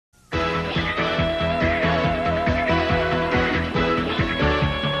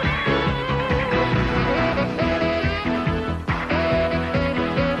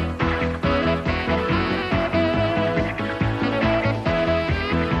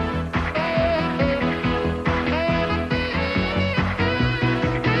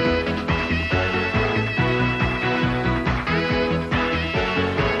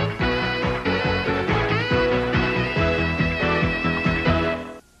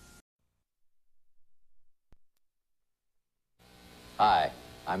Hi,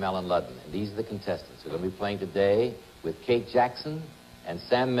 I'm Alan Ludden, and these are the contestants who are going to be playing today with Kate Jackson and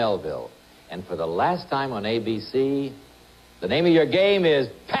Sam Melville. And for the last time on ABC, the name of your game is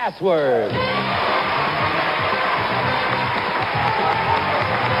Password.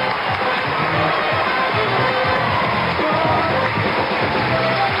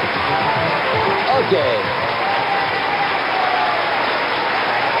 Okay.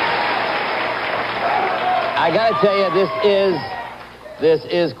 I gotta tell you, this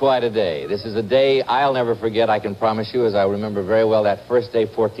is quite a day. This is a day I'll never forget, I can promise you, as I remember very well that first day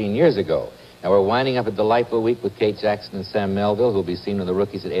 14 years ago. Now, we're winding up a delightful week with Kate Jackson and Sam Melville, who'll be seen with the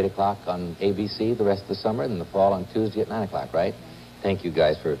Rookies at 8 o'clock on ABC the rest of the summer, and in the fall on Tuesday at 9 o'clock, right? Thank you,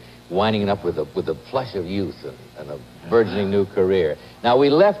 guys, for winding it up with a flush of youth and a burgeoning new career. Now, we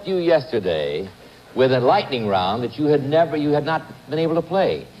left you yesterday with a lightning round that you had not been able to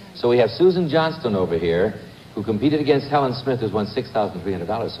play. So we have Susan Johnston over here, who competed against Helen Smith, who's won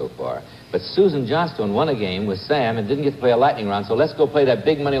 $6,300 so far. But Susan Johnston won a game with Sam and didn't get to play a lightning round, so let's go play that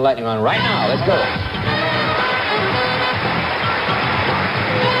big money lightning round right now. Let's go.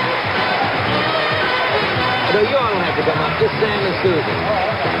 No, you all don't have to come up. Just Sam and Susan.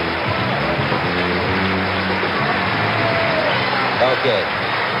 Okay.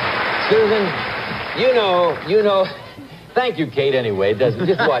 Susan, you know. Thank you, Kate, anyway. Just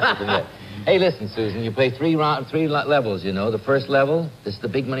watch it from there. Hey, listen, Susan, you play three levels, you know. The first level, this is the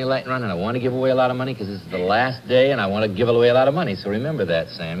big money lightning round, and I want to give away a lot of money because this is the last day, and I want to give away a lot of money. So remember that,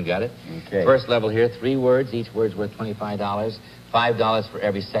 Sam. Got it? Okay. First level here, 3 words. Each word's worth $25. $5 for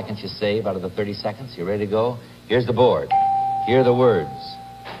every second you save out of the 30 seconds. You ready to go? Here's the board. Here are the words.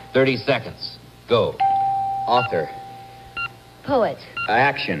 30 seconds. Go. Author. Poet.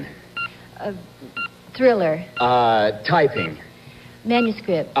 Action. Thriller. Typing.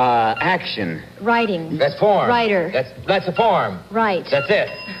 Manuscript. Action. Writing. That's form. Writer. That's a form. Right. That's it.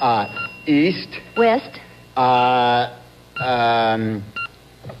 East. West.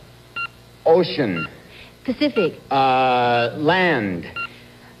 Ocean. Pacific. Land.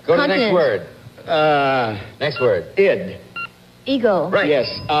 Go to the Continent. next word. Next word. Id. Eagle. Right. Yes.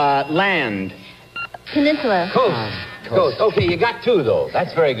 Land. Peninsula. Coast. Okay, you got 2, though.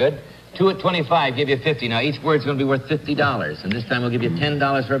 That's very good. 2 at 25, give you 50. Now, each word's going to be worth $50, and this time we'll give you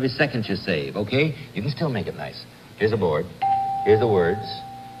 $10 for every second you save, okay? You can still make it nice. Here's a board. Here's the words.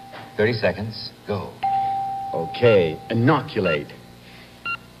 30 seconds. Go. Okay. Inoculate.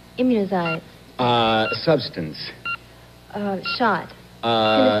 Immunize. Substance. Shot.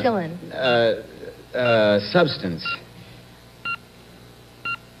 Penicillin. Substance.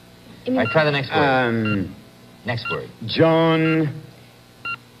 All right, try the next word. Next word. Joan.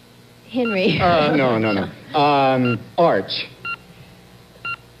 Henry. No. Arch.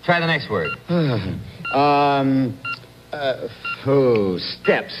 Try the next word.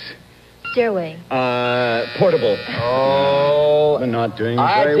 Steps. Stairway. Portable. Oh. We're not doing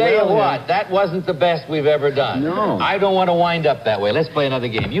I very tell well. you what, that wasn't the best we've ever done. No. I don't want to wind up that way. Let's play another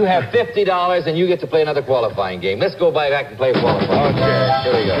game. You have $50 and you get to play another qualifying game. Let's go back and play qualifying. Okay.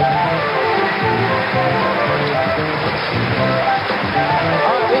 Here we go.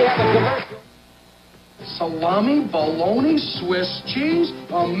 All right, we have a commercial. Salami, bologna, Swiss cheese,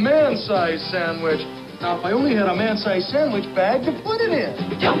 a man-sized sandwich. Now, if I only had a man-sized sandwich bag to put it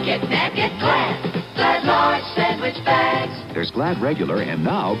in. Don't get mad, get glad. Glad large sandwich bags. There's Glad Regular and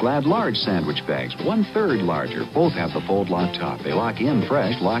now Glad Large sandwich bags. 1/3 larger. Both have the fold lock top. They lock in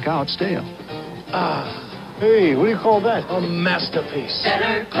fresh, lock out stale. Hey, what do you call that? A masterpiece.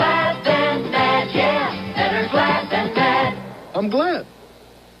 Better glad than mad, yeah. Better glad than mad. I'm glad.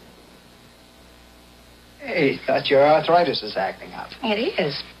 Hey, thought your arthritis is acting up. It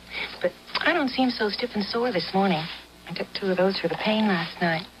is. But I don't seem so stiff and sore this morning. I took 2 of those for the pain last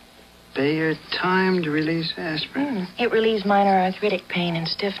night. Bayer timed release aspirin. It relieves minor arthritic pain and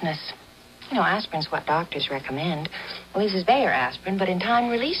stiffness. You know, aspirin's what doctors recommend. Well, this is Bayer aspirin, but in time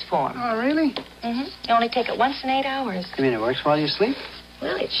release form. Oh, really? You only take it once in 8 hours. You mean it works while you sleep?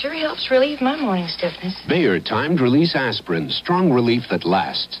 Well, it sure helps relieve my morning stiffness. Bayer timed release aspirin. Strong relief that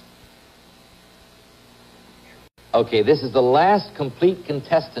lasts. Okay, this is the last complete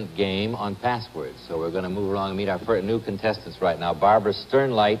contestant game on Passwords. So we're going to move along and meet our first new contestants right now, Barbara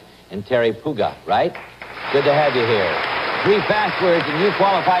Sternlight and Terry Puga, right? Good to have you here. 3 passwords, and you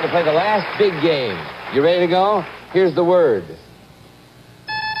qualify to play the last big game. You ready to go? Here's the word.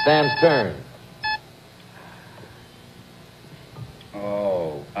 Sam's turn.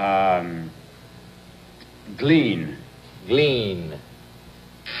 Glean. Glean.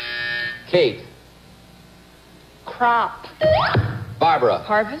 Kate. Crop. Barbara.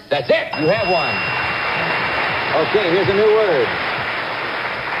 Harvest. That's it. You have one. Okay, here's a new word.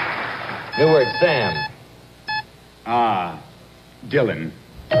 New word, Sam. Dylan.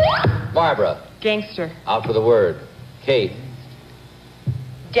 Barbara. Gangster. Out for the word. Kate.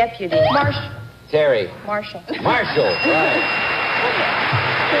 Deputy. Terry. Marshall. Marshall. Right.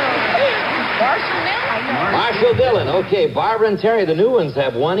 Marshall Marshall Dillon. Okay, Barbara and Terry, the new ones,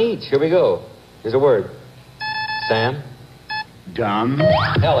 have one each. Here we go. Here's a word. Sam. Dumb.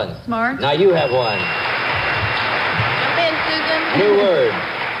 Helen. Smart. Now you have one. Jump in, Susan. New word.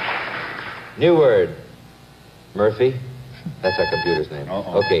 New word. Murphy. That's our computer's name.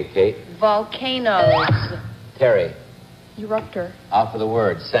 Okay, Kate. Volcanoes. Terry. Eruptor. Out for the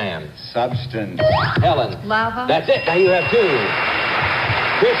word. Sam. Substance. Helen. Lava. That's it. Now you have two.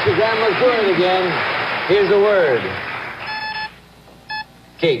 Chris, the grandma's doing it again. Here's the word.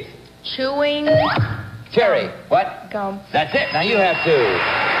 Kate. Chewing. Terry. What? Gum. That's it. Now you have two.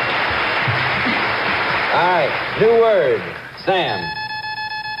 All right. New word. Sam.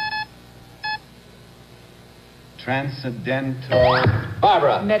 Transcendental.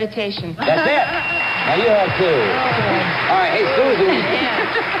 Barbara. Meditation. That's it. Now you have two. All right. Hey,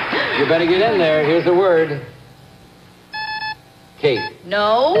 Susan. You better get in there. Here's the word. Kate.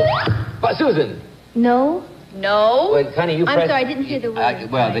 No. But Susan. No. No. Wait, Connie, you I'm pressed... sorry, I didn't hear the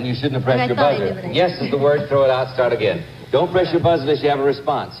word. Well, then you shouldn't have pressed I your thought I buzzer. did, but I Yes didn't. is the word. Throw it out. Start again. Don't press your buzzer unless you have a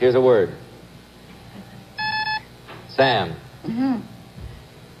response. Here's a word. Sam.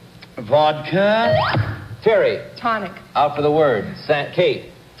 Vodka. Terry. Tonic. Out for the word.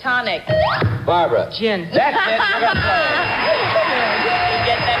 Kate. Tonic. Barbara. Gin. That's it. We're gonna play.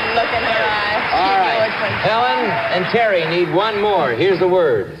 Get that look in their eye. All right. Helen and Terry need one more. Here's the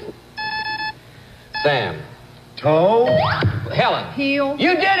word. Sam. Toe. Helen. Heel.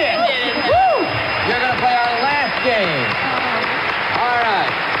 You did it. Woo! You're going to play our last game. All right.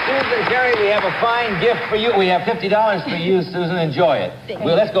 Susan, Terry, we have a fine gift for you. We have $50 for you, Susan. Enjoy it.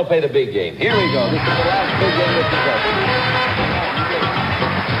 Well, let's go play the big game. Here we go. This is the last big game of the show.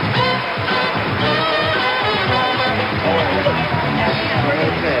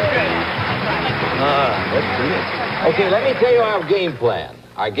 Okay, let me tell you our game plan.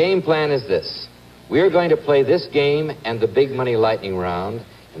 Our game plan is this. We are going to play this game and the big money lightning round,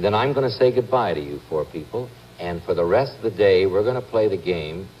 and then I'm going to say goodbye to you four people. And for the rest of the day, we're going to play the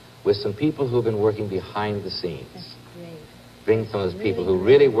game with some people who've been working behind the scenes. That's great. Bring some of those people who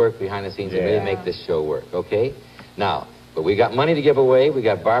really work behind the scenes and really make this show work, okay? Now, but we got money to give away. We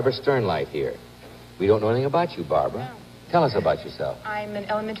got Barbara Sternlight here. We don't know anything about you, Barbara. No. Tell us about yourself. I'm an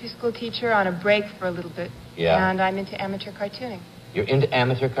elementary school teacher on a break for a little bit. Yeah. And I'm into amateur cartooning. You're into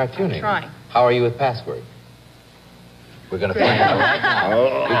amateur cartooning. I'm trying. How are you with password? We're going to find out right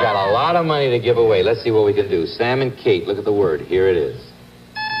now. We got a lot of money to give away. Let's see what we can do. Sam and Kate, look at the word. Here it is.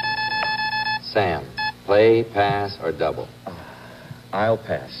 Sam, play, pass, or double? I'll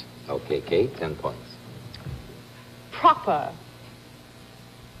pass. Okay, Kate, 10 points. Proper.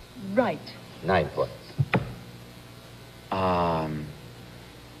 Right. 9 points.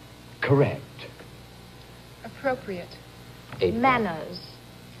 Correct. Appropriate. 8 Manners.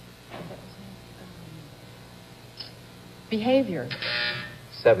 Behavior.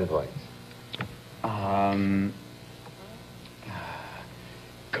 points. 7 points.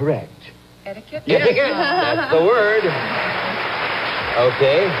 Correct. Etiquette. Etiquette. That's the word.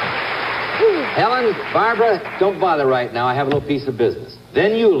 Okay. Helen, Barbara, don't bother right now. I have a little piece of business.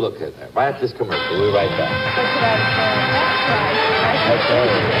 Then you look at it. Right at this commercial. We'll be right back.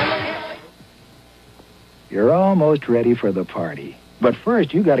 You're almost ready for the party. But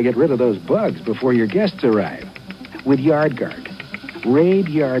first, you got to get rid of those bugs before your guests arrive. With YardGuard. Raid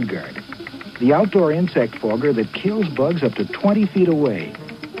YardGuard. The outdoor insect fogger that kills bugs up to 20 feet away.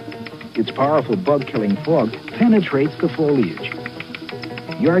 Its powerful bug-killing fog penetrates the foliage.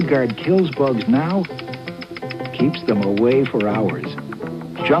 YardGuard kills bugs now, keeps them away for hours.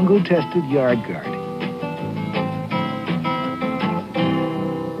 Jungle-tested YardGuard.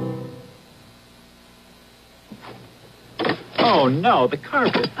 Oh, no, the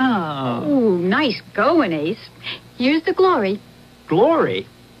carpet. Oh. Ooh, nice going, Ace. Here's the glory. Glory?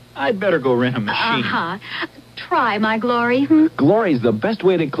 I'd better go rent a machine. Uh-huh. Try my glory. Glory's the best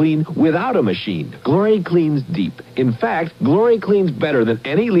way to clean without a machine. Glory cleans deep. In fact, Glory cleans better than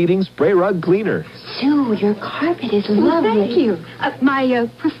any leading spray rug cleaner. Sue, your carpet is lovely. Thank you. My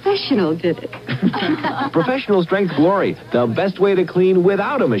professional did it. Professional strength Glory, the best way to clean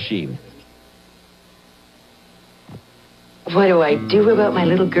without a machine. What do I do about my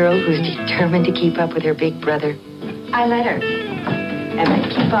little girl who's determined to keep up with her big brother? I let her. And I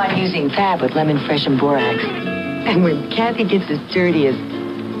keep on using Fab with lemon fresh and borax. And when Kathy gets as dirty as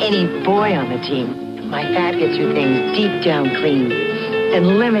any boy on the team, my Fab gets her things deep down clean. and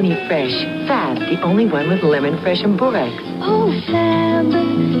lemony fresh. Fab, the only one with lemon fresh and borax. Oh, Fab,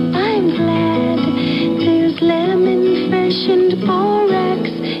 I'm glad there's lemon fresh and borax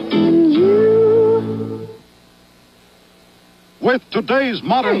in you. With today's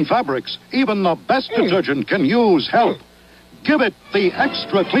modern fabrics, even the best detergent can use help. Give it the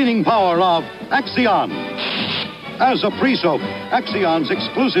extra cleaning power of Axion. As a pre-soap, Axion's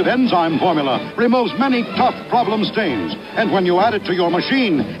exclusive enzyme formula removes many tough problem stains. And when you add it to your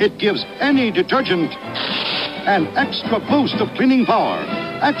machine, it gives any detergent an extra boost of cleaning power.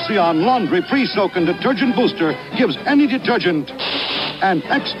 Axion Laundry Pre-Soak and Detergent Booster gives any detergent an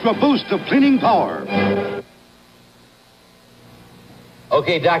extra boost of cleaning power.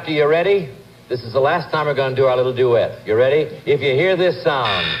 Okay, Doctor, you ready? This is the last time we're going to do our little duet. You ready? If you hear this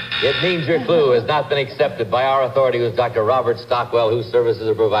sound, it means your clue has not been accepted by our authority, who's Dr. Robert Stockwell, whose services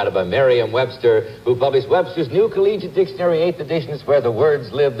are provided by Merriam-Webster, who published Webster's New Collegiate Dictionary, 8th edition. It's where the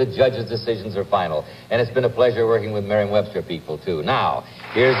words live, the judge's decisions are final. And it's been a pleasure working with Merriam-Webster people, too. Now,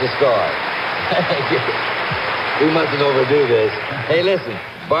 here's the story. We mustn't overdo this. Hey, listen,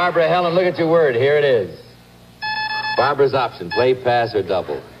 Barbara, Helen, look at your word. Here it is. Barbara's option, play, pass, or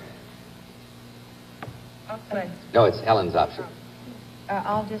double. I'll play. No, it's Helen's option.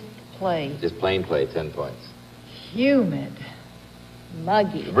 I'll just play. Just plain play, 10 points. Humid.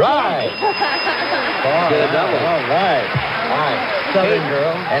 Muggy. Right. Get a double. All right. All right. Southern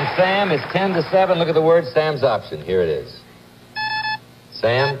girl. And Sam is 10-7. Look at the word, Sam's option. Here it is.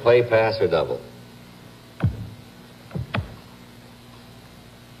 Sam, play, pass, or double.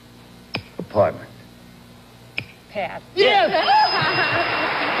 Apartment. Pass. Yes!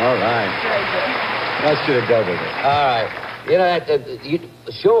 All right. I should have doubled it. All right. You know,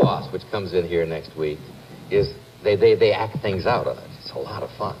 show-offs, which comes in here next week, is they act things out on it. It's a lot of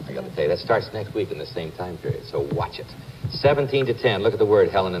fun, I got to tell you. That starts next week in the same time period, so watch it. 17-10. Look at the word,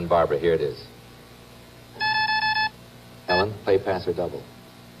 Helen and Barbara. Here it is. Helen, play, pass, or double.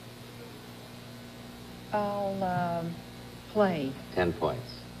 I'll play. 10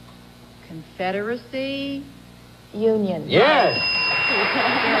 points. Confederacy. Union. Yes!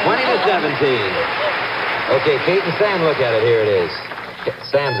 20-17. Okay, Kate and Sam, look at it. Here it is.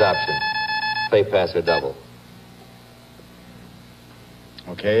 Sam's option. Play, pass, or double.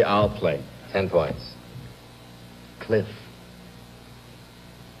 Okay, I'll play. 10 points. Cliff.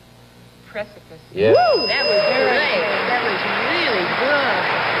 Precipice. Yes. Woo! That was great. That was really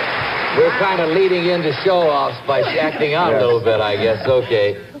good. We're kind of leading into show-offs by acting out a little bit, I guess.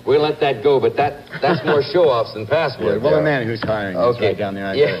 Okay. We'll let that go, but that's more show-offs than passwords. Well, the man who's hiring is right down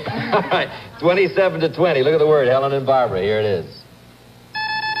there. Yeah. All right. 27-20. Look at the word, Helen and Barbara. Here it is.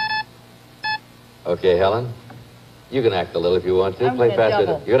 Okay, Helen. You can act a little if you want to. I'm Play gonna pass.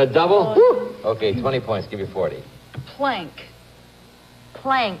 double. You're going to double? Woo! Okay, 20 points. Give you 40. Plank.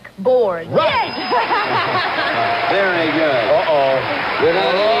 Plank. Board. Right. Very good.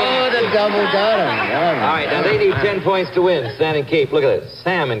 The double got him. All right, now they need 10 points to win. Sam and Kate, look at it.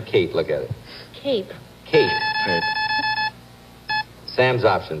 Sam and Kate, look at it. Cape. Kate. Sam's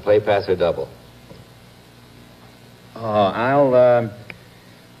option, play, pass, or double.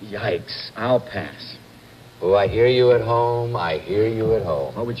 Yikes. I'll pass. Oh, I hear you at home. I hear you at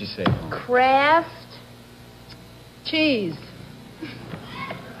home. What would you say? Craft. Cheese.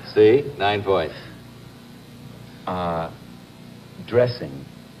 See? 9 points. Dressing.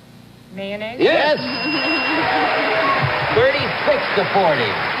 Mayonnaise? Yes! 36-40.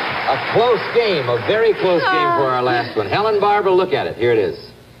 A close game, a very close game for our last one. Helen, Barbara, look at it. Here it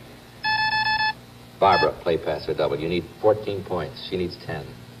is. Barbara, play, pass, or double. You need 14 points. She needs 10.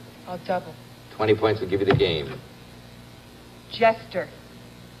 I'll double. 20 points will give you the game. Jester.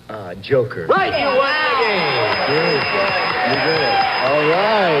 Joker. Right, you won the game. You did it. All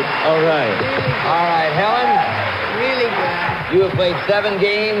right. All right, Helen. Really good. You have played 7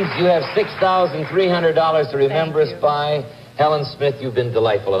 games. You have $6,300 to remember us by. Helen Smith, you've been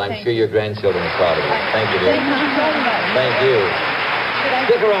delightful, and I'm sure your grandchildren are proud of you. Thank you, dear. Thank you so much. Thank you.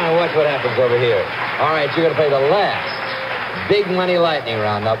 Stick around and watch what happens over here. All right, you're going to play the last big money lightning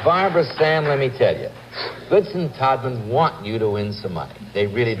round. Now, Barbara, Sam, let me tell you, Goodson Todman want you to win some money. They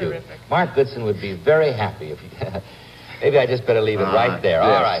really do. Mark Goodson would be very happy if you... Maybe I just better leave it right there.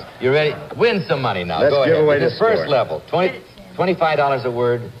 Yes. All right. You ready? Win some money now. Let's Go give ahead. away The the first score. level, $25 a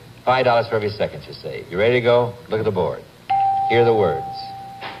word, $5 for every second you say. You ready to go? Look at the board. Hear the words.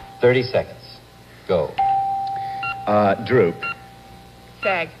 30 seconds. Go. Droop.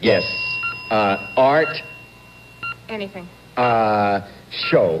 Sag. Yes. Art. Anything.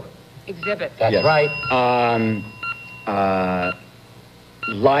 Show. Exhibit. That's Yes. right.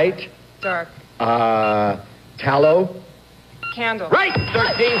 Light. Dark. Tallow. Candle. Right!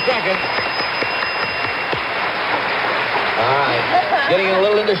 13 seconds. All right. Getting a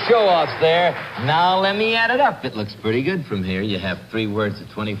little into show-offs there. Now let me add it up. It looks pretty good from here. You have 3 words at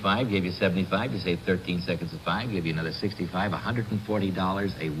 25, gave you 75. You say 13 seconds at 5, gave you another 65.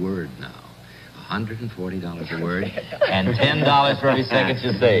 $140 a word now. $140 a word. And $10 for every second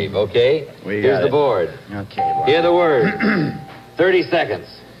you save, okay? Here's the board. Okay, boy. Here the word. 30 seconds.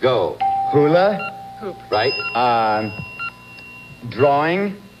 Go. Hula. Hoop. Right?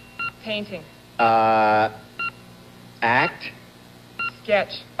 Drawing. Painting. Act.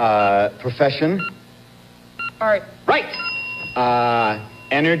 Sketch. Profession. Art. Right.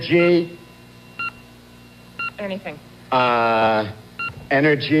 Energy. Anything.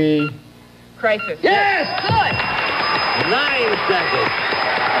 Energy. Crisis. Yes! Good. 9 seconds.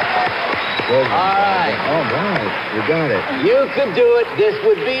 Good. All right. All right. You got it. You could do it. This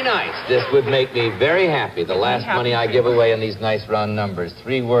would be nice. This would make me very happy. The last money I give away on these nice round numbers.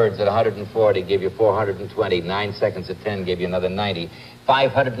 3 words at 140 give you 420. 9 seconds at 10 give you another 90.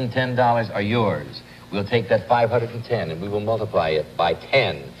 $510 are yours. We'll take that 510 and we will multiply it by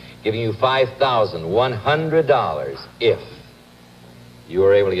 10, giving you $5,100 if you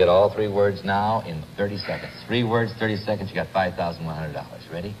were able to get all 3 words now in 30 seconds. 3 words, 30 seconds, you got $5,100.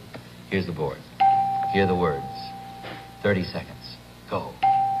 Ready? Here's the board. Here are the words. 30 seconds. Go.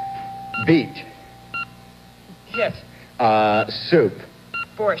 Beat. Hit. Soup.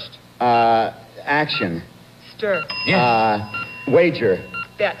 Borscht. Action. Stir. Yes. Wager.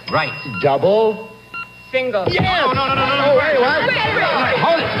 Bet. Right. Double. Single. Yes! No. Oh, wait, what? Look at it wrong.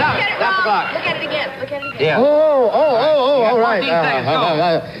 Hold it. Stop it. Stop the clock. Look at it again. Look at it again. Yeah. Oh, all right.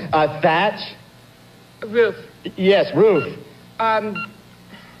 14 seconds. Thatch. Roof. Yes, roof.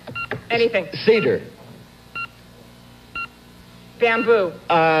 Anything. Cedar. Bamboo.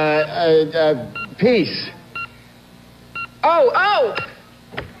 Peace. Oh.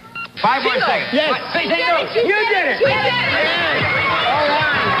 5 more seconds. Yes. Say no. You did it. She did it.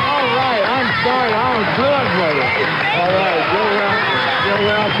 All right. I'm sorry. I was good with it. All right. You're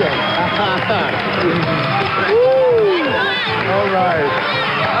welcome. All right.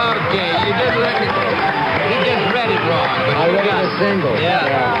 Okay, you did let me. He just read it wrong. But I you read got it a single.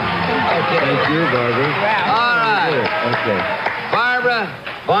 Yeah. Okay. Thank you, Barbara. All right. Okay.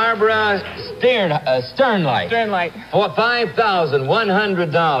 Barbara Sternlight. Sternlight. For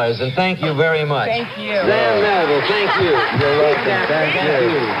 $5,100, and thank you very much. Thank you. Sam Melville, thank you. You're welcome. Thank you.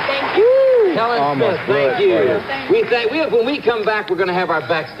 Thank you. Helen Almost Smith, thank good you. for you. When we come back, we're going to have our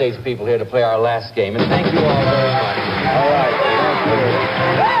backstage people here to play our last game, and thank you all very much. All right.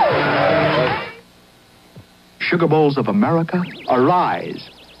 Sugar Bowls of America, arise.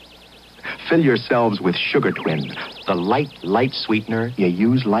 Fill yourselves with Sugar Twin, the light sweetener you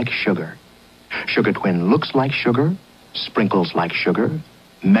use like sugar. Sugar Twin looks like sugar, sprinkles like sugar,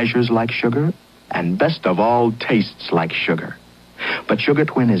 measures like sugar, and best of all, tastes like sugar. But Sugar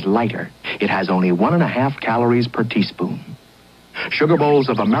Twin is lighter. It has only 1.5 calories per teaspoon. Sugar Bowls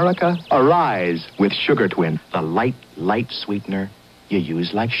of America, arise with Sugar Twin, the light sweetener you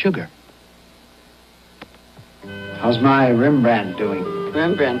use like sugar. How's my Rembrandt doing?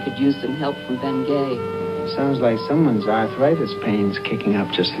 Rembrandt could use some help from Ben Gay. Sounds like someone's arthritis pain's kicking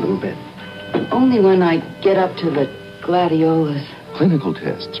up just a little bit. Only when I get up to the gladiolas. Clinical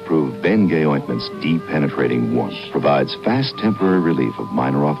tests prove Ben Gay Ointment's deep penetrating warmth provides fast temporary relief of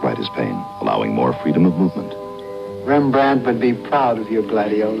minor arthritis pain, allowing more freedom of movement. Rembrandt would be proud of your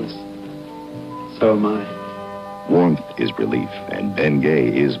gladiolas. So am I. Warmth is relief, and Ben Gay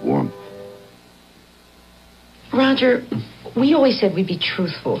is warmth. Roger, we always said we'd be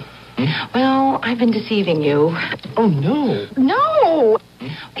truthful. Well, I've been deceiving you. Oh, no. No!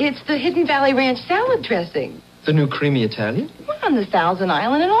 It's the Hidden Valley Ranch salad dressing. The new creamy Italian? We're on the Thousand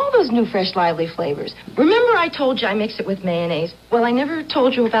Island and all those new fresh, lively flavors. Remember I told you I mix it with mayonnaise? Well, I never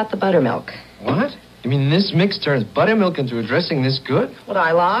told you about the buttermilk. What? You mean this mix turns buttermilk into a dressing this good? Would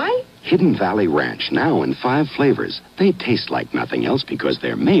I lie? Hidden Valley Ranch, now in 5 flavors. They taste like nothing else because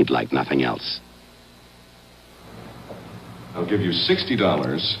they're made like nothing else. I'll give you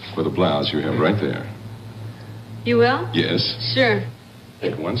 $60 for the blouse you have right there. You will? Yes. Sure.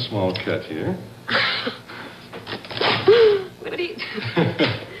 Take one small cut here. What are you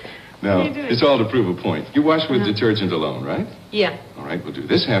Now, What are you doing? it's all to prove a point. You wash with detergent alone, right? Yeah. All right, we'll do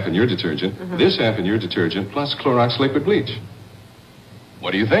this half in your detergent, this half in your detergent, plus Clorox liquid bleach.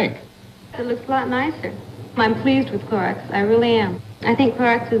 What do you think? It looks a lot nicer. I'm pleased with Clorox. I really am. I think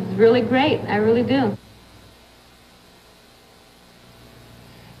Clorox is really great. I really do.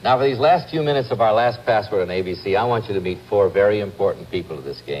 Now, for these last few minutes of our last password on ABC, I want you to meet 4 very important people to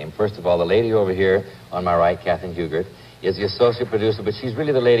this game. First of all, the lady over here on my right, Catherine Hugert, is the associate producer, but she's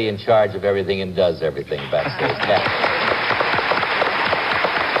really the lady in charge of everything and does everything backstage. Kathy.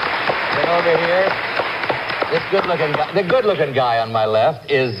 And over here, this good-looking guy, the good-looking guy on my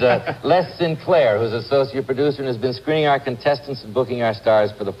left is Les Sinclair, who's associate producer and has been screening our contestants and booking our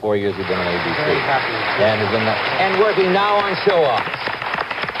stars for the 4 years we've been on ABC. Very happy. And working now on show-offs.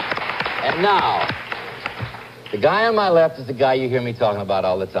 And now, the guy on my left is the guy you hear me talking about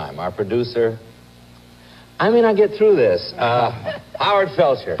all the time, our producer. I may not get through this. Howard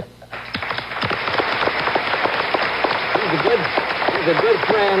Felcher. He's a good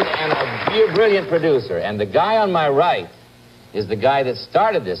friend and a brilliant producer. And the guy on my right is the guy that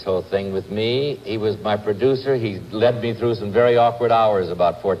started this whole thing with me. He was my producer. He led me through some very awkward hours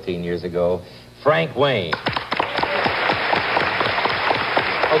about 14 years ago. Frank Wayne.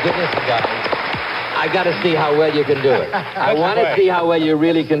 Okay, listen, guys. I got to see how well you can do it. I want to see how well you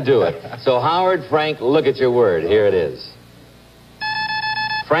really can do it. So, Howard, Frank, look at your word. Here it is.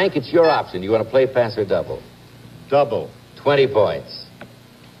 Frank, it's your option. You want to play, pass, or double? Double. 20 points.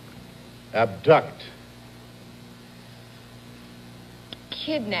 Abduct.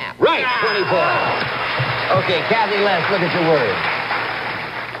 Kidnap. Right, 20 points. Okay, Kathy, Les, look at your word.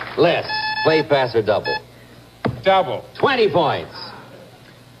 Les, play, pass, or double? Double. 20 points.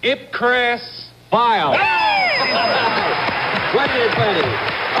 Ipcress. File. 20 to 20.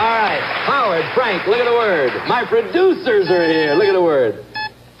 All right. Howard, Frank, look at the word. My producers are here. Look at the word.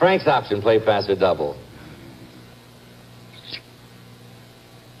 Frank's option, play, pass, or double?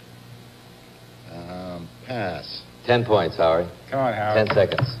 Pass. 10 points, Howard. Come on, Howard. 10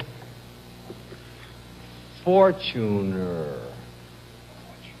 seconds. Fortuner.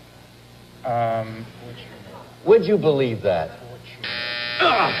 Would you believe that?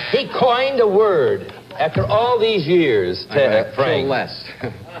 He coined a word after all these years, Frank. Less.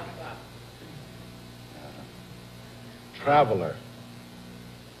 Traveler.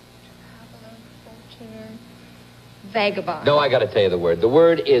 Vagabond. No, I got to tell you the word. The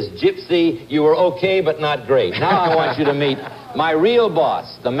word is gypsy. You were okay, but not great. Now I want you to meet my real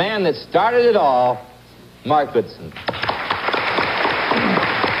boss, the man that started it all, Mark Goodson.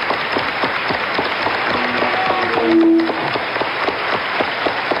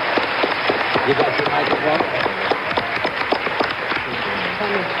 You got your microphone?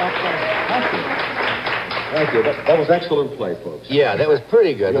 Thank you. That was excellent play, folks. Yeah, that was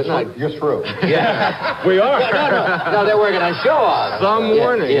pretty good. You're through. Yeah. We are. No, they're working on show-offs. Some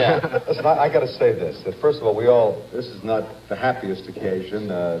warning. Yeah. Listen, I got to say this. That first of all, this is not the happiest occasion.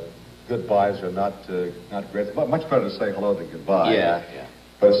 Goodbyes are not great. It's much better to say hello than goodbye. Yeah.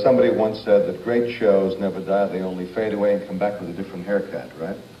 But as somebody once said, that great shows never die. They only fade away and come back with a different haircut,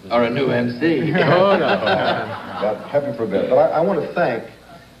 right? Or a new MC. Oh, no. God, heaven forbid. But I want to thank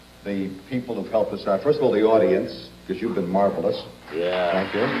the people who've helped us out. First of all, the audience, because you've been marvelous. Yeah.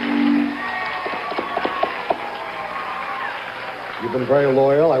 Thank you. You've been very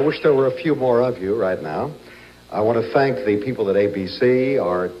loyal. I wish there were a few more of you right now. I want to thank the people at ABC,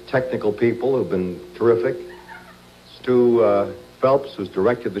 our technical people who've been terrific. Stu Phelps, who's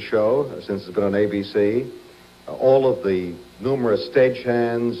directed the show since it's been on ABC. All of the numerous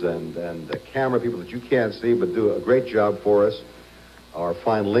stagehands and the camera people that you can't see but do a great job for us. Our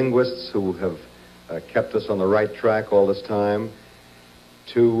fine linguists who have kept us on the right track all this time.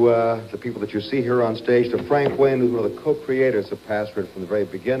 To the people that you see here on stage. To Frank Wayne, who's one of the co-creators of Password from the very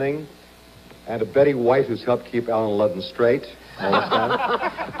beginning. And to Betty White, who's helped keep Alan Ludden straight all this time.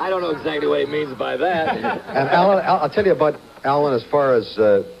 I don't know exactly what he means by that. And Alan, I'll tell you about Alan as far as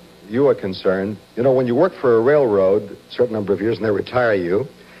you are concerned. You know, when you work for a railroad a certain number of years and they retire you,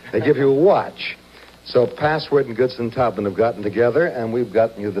 they give you a watch. So Password and Goodson Tubman have gotten together, and we've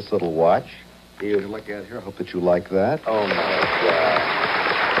gotten you this little watch. Here, look at here. I hope that you like that. Oh, my God.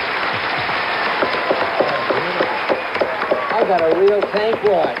 I got a real tank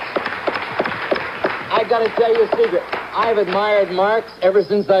watch. I got to tell you a secret. I've admired Marx ever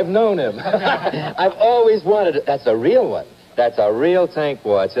since I've known him. I've always wanted it. That's a real one. That's a real tank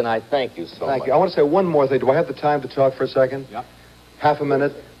watch, and I thank you so much. Thank you. I want to say one more thing. Do I have the time to talk for a second? Yeah. Half a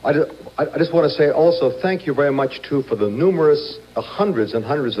minute. I just want to say also thank you very much, too, for the numerous hundreds and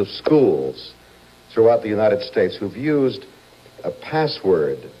hundreds of schools throughout the United States who've used a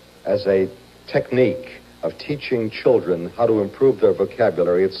Password as a technique of teaching children how to improve their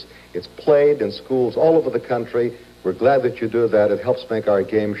vocabulary. It's played in schools all over the country. We're glad that you do that. It helps make our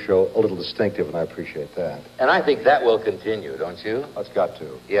game show a little distinctive, and I appreciate that. And I think that will continue, don't you? That's got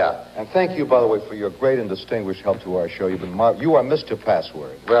to. Yeah. And thank you, by the way, for your great and distinguished help to our show. You are Mr.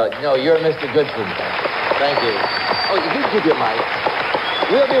 Password. Well, no, you're Mr. Goodson. Thank you. Oh, you keep your mic.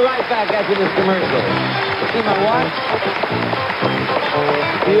 We'll be right back after this commercial. See my watch?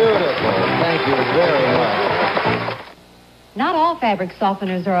 Beautiful. Thank you very much. Not all fabric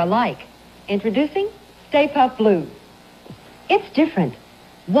softeners are alike. Introducing Stay Puft Blue. It's different.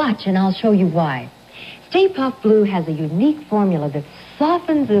 Watch and I'll show you why. Stay Puft Blue has a unique formula that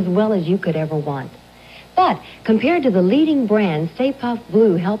softens as well as you could ever want. But compared to the leading brand, Stay Puft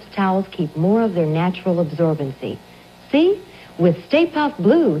Blue helps towels keep more of their natural absorbency. See? With Stay Puft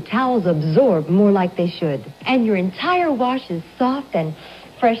Blue, towels absorb more like they should. And your entire wash is soft and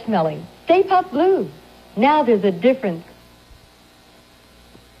fresh smelling. Stay Puft Blue. Now there's a difference.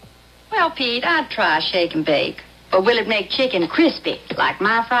 Well, Pete, I'd try shake and bake. But will it make chicken crispy, like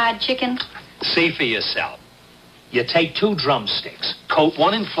my fried chicken? See for yourself. You take 2 drumsticks, coat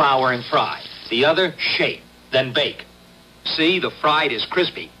one in flour and fry. The other, shake, then bake. See, the fried is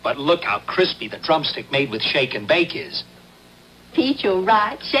crispy, but look how crispy the drumstick made with shake and bake is. Pete, you're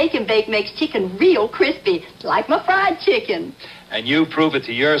right. Shake and bake makes chicken real crispy, like my fried chicken. And you prove it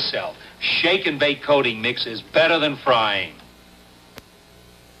to yourself. Shake and bake coating mix is better than frying.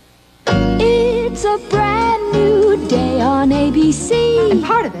 It's a brand new day on ABC. And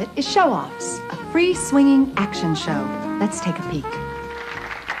part of it is Show-Offs, a free swinging action show. Let's take a peek.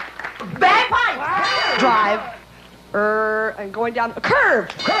 Bagpipes! Drive. And going down. Curve.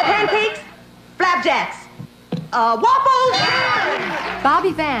 Pancakes. Flapjacks. Waffles.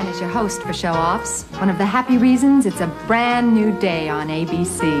 Bobby Van is your host for Show-Offs. One of the happy reasons it's a brand new day on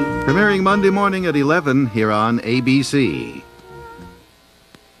ABC. Premiering Monday morning at 11 here on ABC.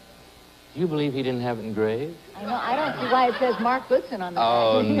 Do you believe he didn't have it engraved? I know. I don't see why it says Mark Goodson on the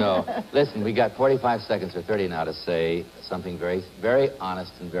Oh, back. no. Listen, we got 45 seconds or 30 now to say something very, very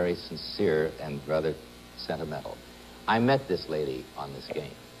honest and very sincere and rather sentimental. I met this lady on this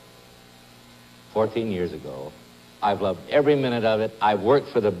game 14 years ago. I've loved every minute of it. I've worked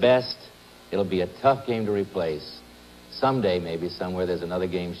for the best. It'll be a tough game to replace. Someday, maybe somewhere, there's another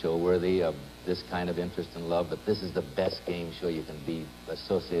game show worthy of this kind of interest and love, but this is the best game show you can be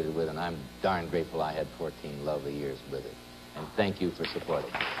associated with, and I'm darn grateful I had 14 lovely years with it. And thank you for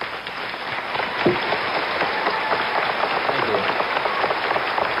supporting. Thank you.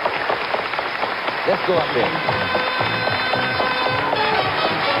 Let's go up there.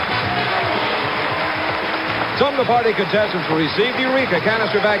 Some of the party contestants will receive the Eureka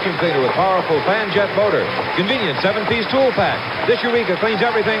Canister Vacuum Cleaner with powerful fan jet motor. Convenient 7-piece tool pack. This Eureka cleans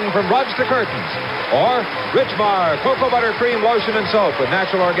everything from rugs to curtains. Or Richmar Cocoa Butter Cream Lotion and Soap with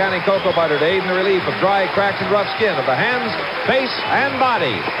natural organic cocoa butter to aid in the relief of dry, cracked, and rough skin of the hands, face, and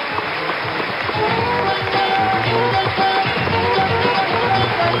body.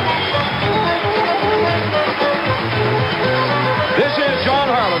 This is John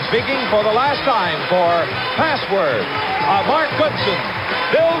Harlan speaking for the last time for Password, a Mark Goodson,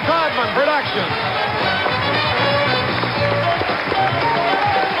 Bill Codman production.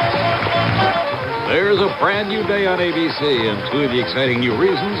 There's a brand new day on ABC, and 2 of the exciting new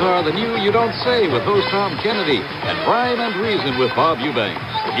reasons are the new You Don't Say with host Tom Kennedy and Rhyme and Reason with Bob Eubanks.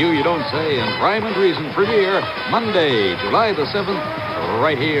 The new You Don't Say and Rhyme and Reason premiere Monday, July the 7th,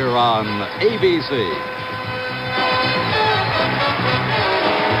 right here on ABC.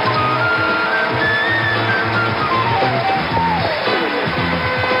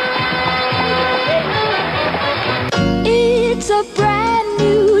 It's a brand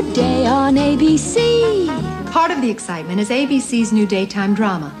new day on ABC. Part of the excitement is ABC's new daytime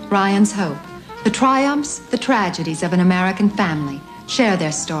drama, Ryan's Hope. The triumphs, the tragedies of an American family share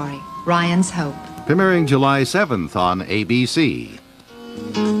their story, Ryan's Hope. Premiering July 7th on ABC.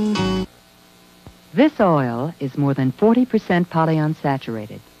 This oil is more than 40%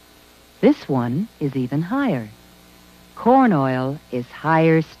 polyunsaturated. This one is even higher. Corn oil is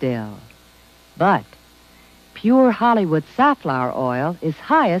higher still. But pure Hollywood safflower oil is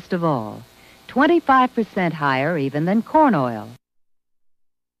highest of all, 25% higher even than corn oil.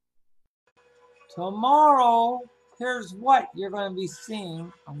 Tomorrow, here's what you're going to be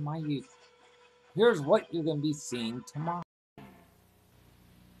seeing on my YouTube. Here's what you're going to be seeing tomorrow.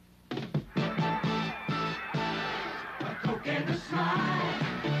 Coke and a smile,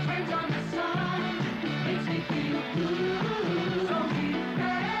 friends on the sun, makes me feel good. So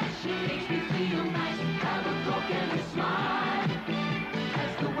refreshing, makes me feel nice. Have a Coke and a smile,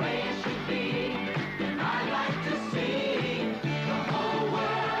 that's the way it should be. And I like to see the whole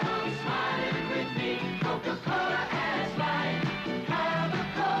world smiling with me. Coca-Cola has life. Have a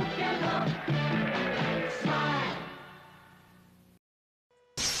Coke and a smile.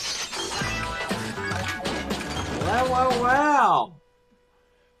 Well.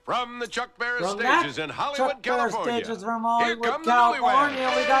 From the Chuck Barris From that stages in Hollywood, Chuck Barris California. stages from Here Hollywood, come the California.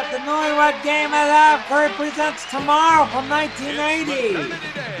 We got the Newlywed Game of Love. Curry presents Tomorrow from 1980.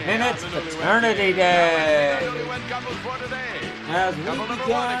 And it's Paternity Day. Newlywed couples for today. As we Couple number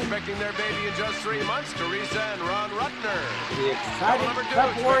one begin expecting their baby in just 3 months, Teresa and Ron Rutner. the exciting Couple number two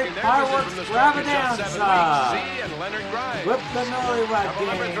February expecting their visit fireworks from the start in just 7 extravaganza. weeks, C and Leonard Grimes. With the Newlywed Couple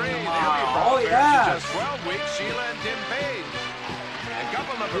number Game three, tomorrow. Naomi Oh, Prospect in yes. just 12 weeks, Sheila and Tim Page. And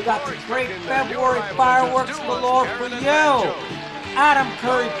couple number We got four some great expecting their new February arrival in fireworks just 2 months, galore for Karen and you. Banjo. Adam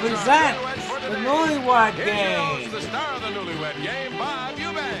Curry presents the Newlywed Here goes Game. the star of the Newlywed Game, Bob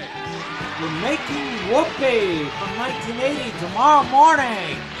Eubanks. The Making Whoopi from 1980 tomorrow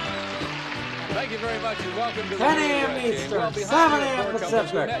morning. Thank you very much and welcome to the 10 a.m. Newlywed Game. Eastern, Well, behind 7 me are a.m. four couples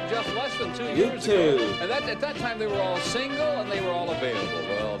Pacific. who met just less than 2 You years too. ago. And at that time they were all single and they were all available.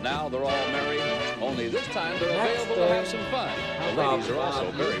 Well, now they're all married, only this time they're Next available to day, have some fun. how The ladies about are also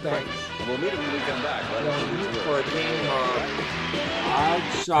Bob very Eubanks? pregnant. And we'll meet them when we come back. Right after Going these for a words. game of Hard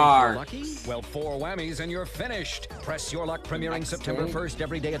Shark. Lucky? Well, 4 whammies and you're finished. Press Your Luck premiering Next September day. 1st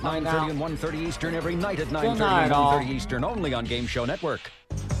every day at Find 9:30 out. and 1:30 Eastern every night at 9:30 night, and all. 1:30 Eastern only on Game Show Network.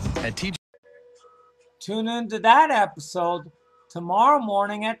 At TG Tune into that episode tomorrow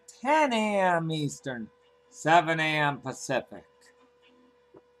morning at 10 a.m. Eastern, 7 a.m. Pacific.